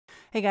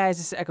Hey guys,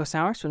 this is Echo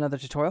Soundworks with another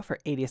tutorial for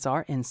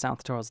ADSR in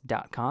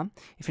sylenthtutorials.com.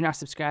 If you're not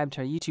subscribed to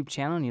our YouTube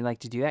channel and you'd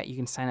like to do that, you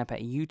can sign up at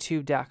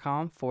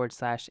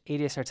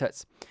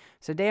youtube.com/ADSRtuts.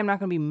 So today I'm not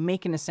going to be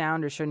making a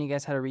sound or showing you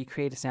guys how to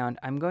recreate a sound.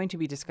 I'm going to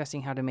be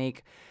discussing how to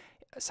make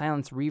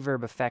Sylenth's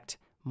reverb effect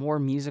more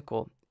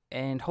musical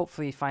and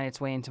hopefully find its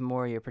way into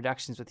more of your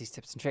productions with these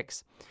tips and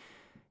tricks.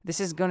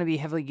 This is going to be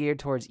heavily geared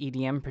towards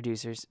EDM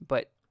producers,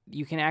 but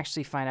you can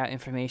actually find out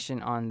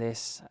information on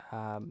this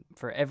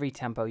for every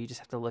tempo. You just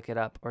have to look it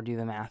up or do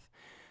the math.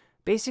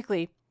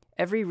 Basically,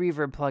 every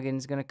reverb plugin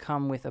is going to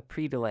come with a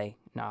pre-delay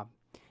knob.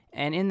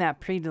 And in that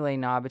pre-delay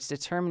knob, it's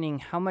determining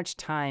how much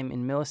time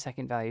in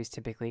millisecond values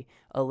typically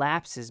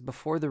elapses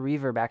before the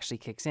reverb actually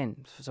kicks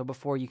in, so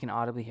before you can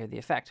audibly hear the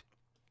effect.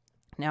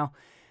 Now,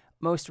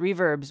 most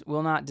reverbs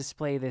will not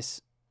display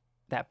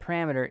that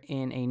parameter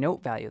in a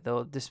note value.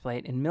 They'll display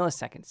it in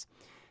milliseconds.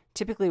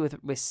 Typically with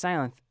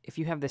Sylenth, if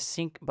you have the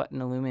sync button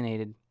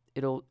illuminated,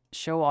 it'll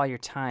show all your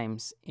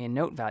times in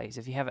note values.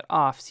 If you have it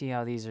off, see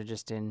how these are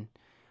just in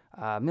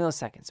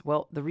milliseconds.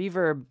 Well, the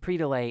reverb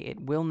pre-delay,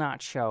 it will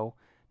not show,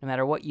 no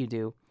matter what you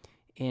do,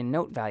 in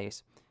note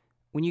values.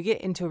 When you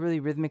get into a really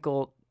rhythmic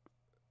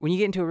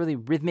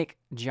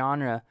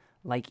genre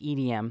like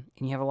EDM,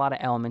 and you have a lot of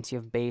elements, you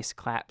have bass,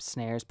 claps,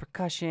 snares,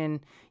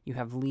 percussion, you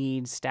have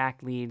leads,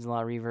 stacked leads, a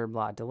lot of reverb, a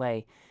lot of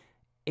delay,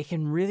 it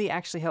can really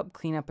actually help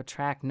clean up a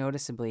track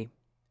noticeably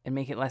and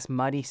make it less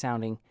muddy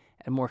sounding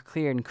and more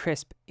clear and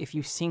crisp if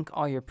you sync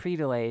all your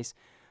pre-delays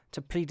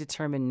to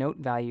predetermined note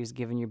values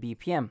given your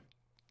BPM.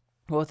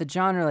 Well, with a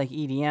genre like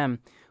EDM,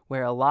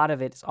 where a lot of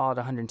it's all at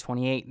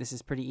 128, this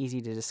is pretty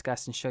easy to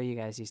discuss and show you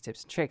guys these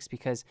tips and tricks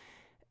because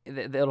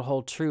it'll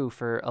hold true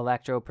for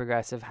electro,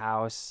 progressive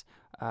house,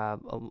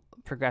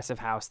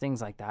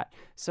 things like that.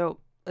 So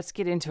let's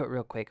get into it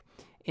real quick.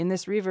 In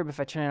this reverb, if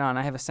I turn it on,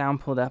 I have a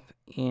sound pulled up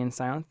in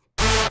Sylenth.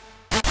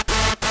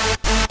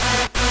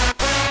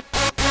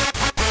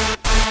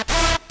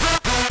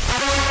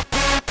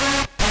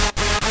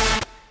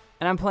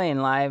 And I'm playing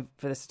live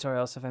for this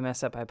tutorial, so if I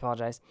mess up, I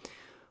apologize.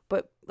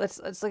 But let's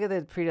look at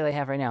the pre-delay I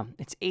have right now.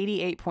 It's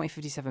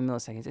 88.57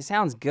 milliseconds. It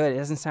sounds good. It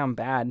doesn't sound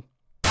bad.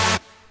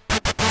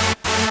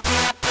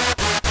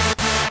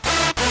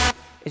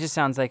 It just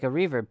sounds like a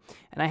reverb.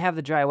 And I have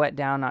the dry wet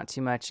down, not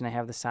too much, and I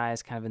have the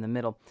size kind of in the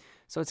middle.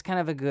 So it's kind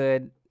of a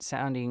good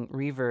sounding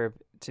reverb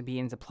to be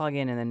into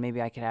plugin, and then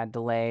maybe I could add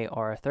delay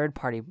or a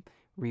third-party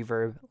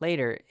reverb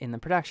later in the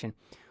production.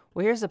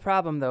 Well, here's the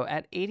problem, though.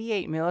 At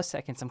 88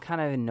 milliseconds, I'm kind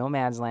of in no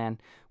man's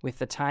land with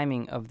the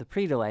timing of the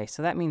pre-delay.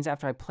 So that means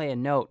after I play a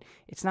note,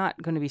 it's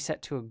not going to be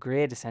set to a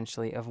grid,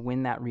 essentially, of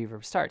when that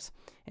reverb starts.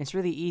 And it's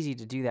really easy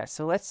to do that.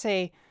 So let's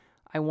say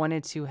I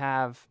wanted to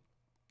have,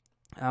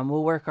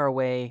 we'll work our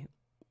way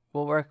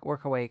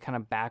kind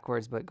of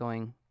backwards, but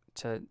going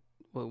to,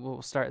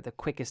 we'll start at the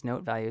quickest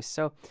note values.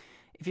 So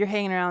if you're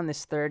hanging around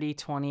this 30,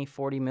 20,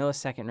 40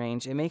 millisecond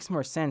range, it makes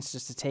more sense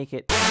just to take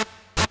it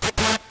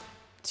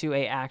to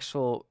a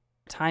actual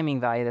timing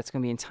value that's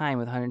going to be in time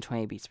with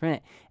 128 beats per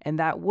minute. And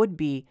that would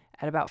be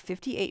at about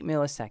 58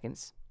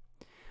 milliseconds.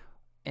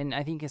 And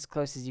I think as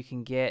close as you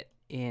can get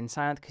in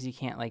Sylenth, because you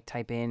can't like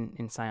type in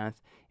Sylenth,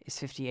 is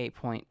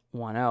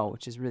 58.10,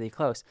 which is really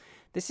close.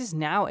 This is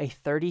now a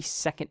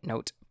 30-second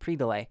note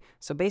pre-delay.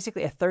 So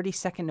basically a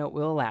 30-second note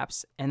will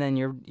elapse, and then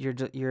your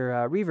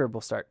reverb will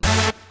start.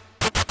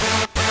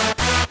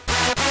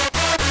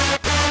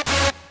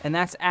 And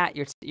that's at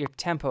your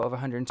tempo of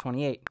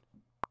 128.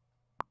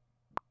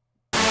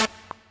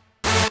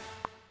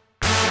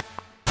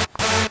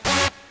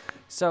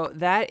 So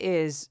that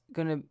is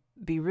going to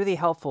be really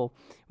helpful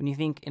when you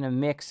think in a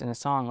mix in a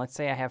song. Let's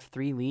say I have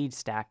 3 leads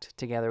stacked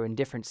together in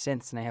different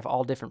synths and I have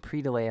all different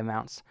pre-delay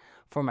amounts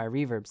for my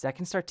reverbs. That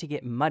can start to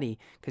get muddy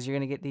because you're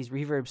going to get these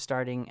reverbs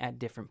starting at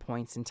different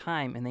points in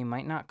time and they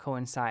might not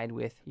coincide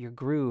with your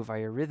groove or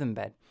your rhythm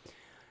bed.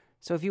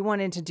 So if you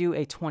wanted to do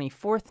a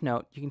 24th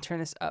note, you can turn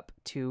this up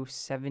to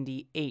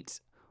 78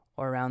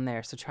 or around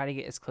there. So try to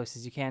get as close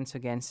as you can. So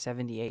again,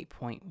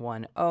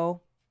 78.10.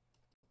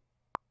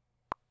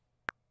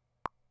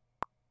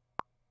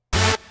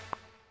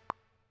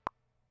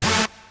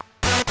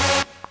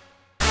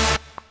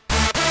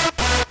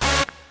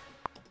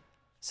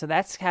 So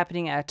that's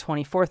happening at a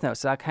 24th note,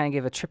 so I'll kind of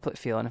give a triplet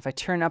feel. And if I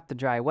turn up the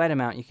dry wet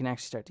amount, you can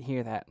actually start to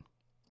hear that.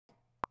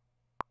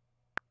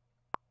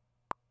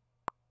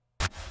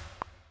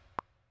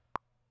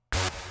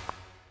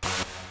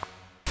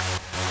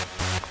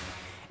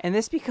 And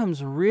this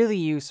becomes really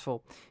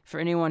useful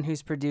for anyone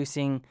who's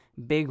producing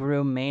big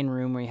room, main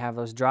room, where you have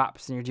those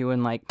drops and you're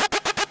doing like,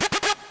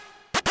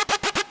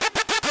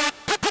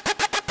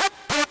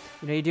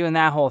 you're doing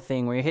that whole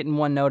thing where you're hitting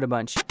one note a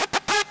bunch.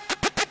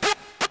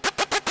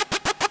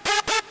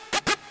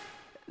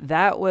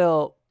 That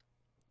will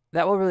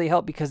really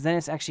help because then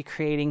it's actually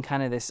creating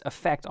kind of this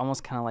effect,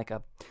 almost kind of like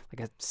a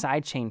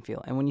sidechain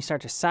feel. And when you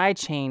start to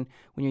sidechain,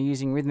 when you're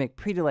using rhythmic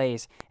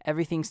pre-delays,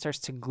 everything starts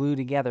to glue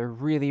together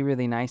really,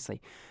 really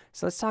nicely.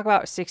 So let's talk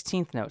about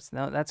 16th notes.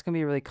 Now, that's going to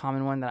be a really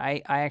common one that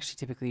I actually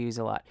typically use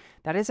a lot.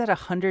 That is at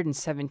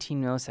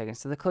 117 milliseconds.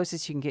 So the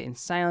closest you can get in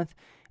Sylenth,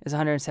 is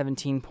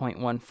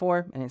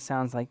 117.14, and it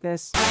sounds like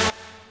this.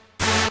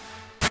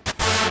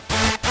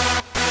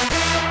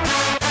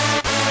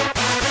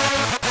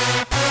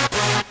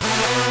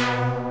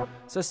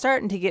 So it's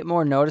starting to get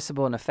more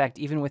noticeable in effect,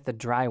 even with the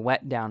dry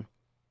wet down.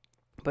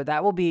 But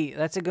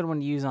that's a good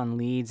one to use on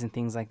leads and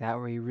things like that,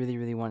 where you really,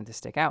 really want it to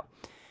stick out.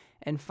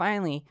 And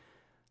finally,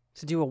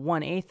 to do a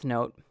 1/8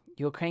 note,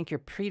 you'll crank your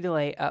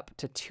pre-delay up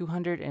to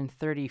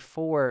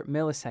 234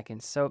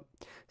 milliseconds. So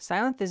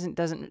Sylenth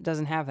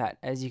doesn't have that,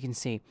 as you can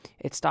see.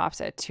 It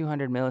stops at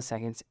 200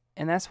 milliseconds,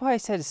 and that's why I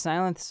said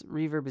Sylenth's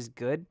reverb is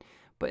good.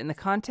 But in the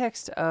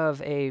context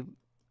of a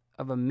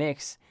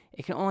mix,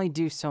 it can only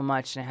do so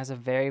much, and it has a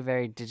very,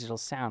 very digital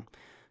sound.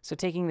 So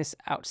taking this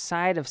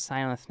outside of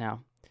Sylenth now,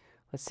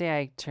 let's say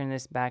I turn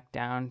this back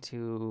down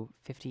to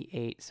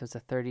 58, so it's a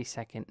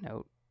 30-second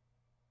note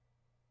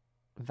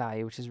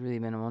value, which is really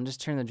minimal, and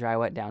just turn the dry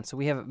wet down. So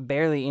we have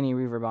barely any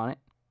reverb on it.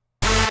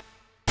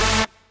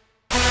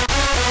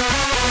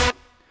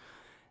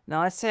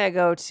 Now let's say I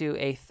go to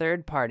a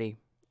third-party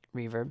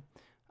reverb.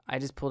 I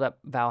just pulled up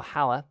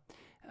Valhalla,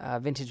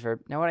 vintage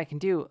verb. Now what I can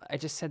do, I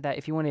just said that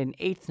if you wanted an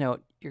 1/8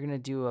 note, you're going to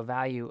do a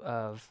value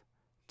of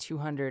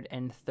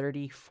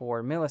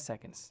 234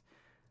 milliseconds.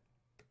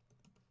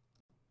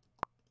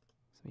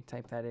 So let me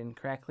type that in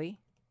correctly.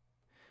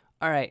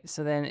 All right,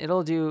 so then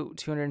it'll do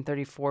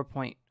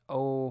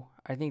 234.0,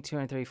 I think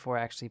 234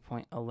 actually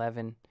 0.11,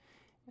 and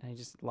I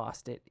just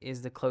lost it,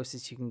 is the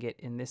closest you can get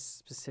in this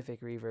specific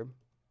reverb.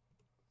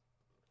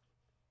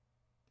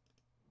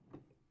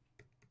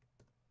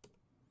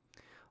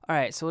 All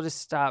right, so we'll just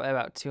stop at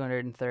about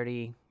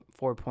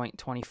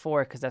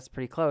 234.24 because that's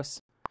pretty close.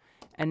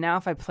 And now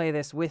if I play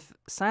this with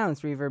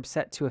Sylenth reverb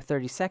set to a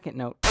 30-second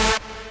note,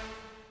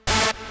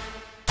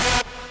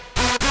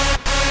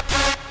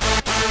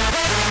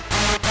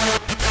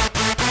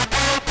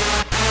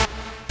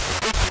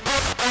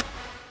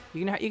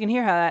 you can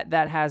hear how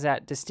that has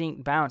that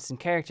distinct bounce and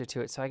character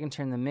to it. So I can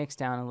turn the mix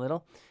down a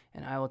little,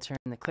 and I will turn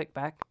the click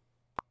back.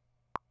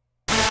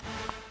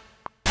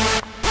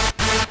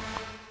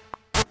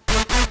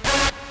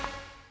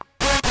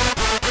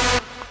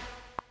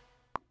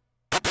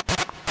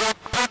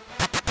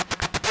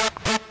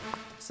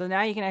 So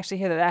now you can actually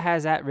hear that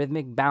has that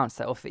rhythmic bounce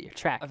that will fit your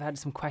track. I've had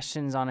some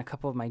questions on a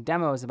couple of my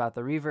demos about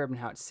the reverb and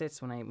how it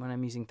sits when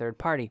I'm using third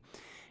party.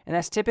 And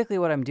that's typically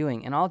what I'm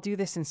doing. And I'll do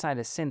this inside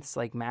of synths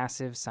like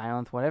Massive,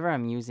 Sylenth, whatever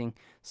I'm using,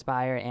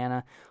 Spire,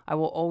 Anna. I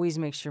will always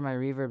make sure my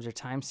reverbs are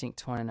time synced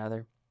to one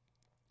another.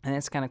 And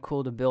it's kind of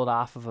cool to build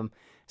off of them,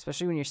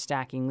 especially when you're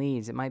stacking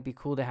leads. It might be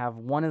cool to have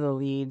one of the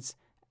leads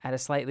at a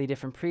slightly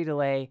different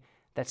pre-delay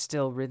that's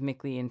still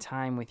rhythmically in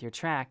time with your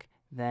track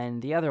than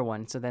the other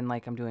one. So then,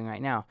 like I'm doing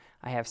right now,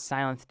 I have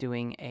Sylenth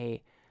doing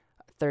a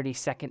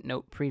 30-second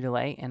note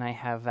pre-delay, and I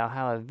have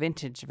Valhalla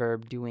Vintage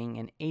Verb doing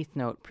an 1/8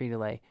 note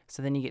pre-delay.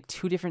 So then you get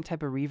two different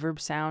type of reverb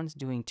sounds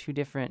doing two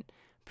different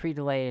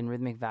pre-delay and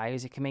rhythmic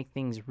values. It can make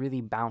things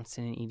really bounce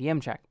in an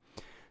EDM track.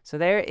 So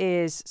there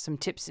is some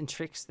tips and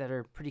tricks that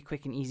are pretty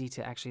quick and easy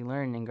to actually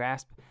learn and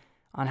grasp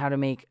on how to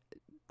make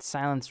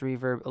Sylenth's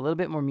reverb a little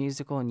bit more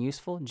musical and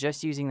useful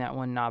just using that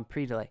one knob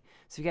pre-delay.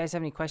 So if you guys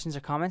have any questions or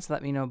comments,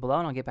 let me know below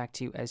and I'll get back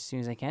to you as soon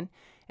as I can.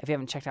 If you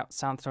haven't checked out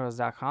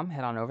SylenthTutorials.com,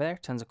 head on over there.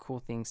 Tons of cool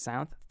things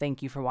Sylenth.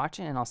 Thank you for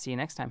watching, and I'll see you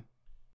next time.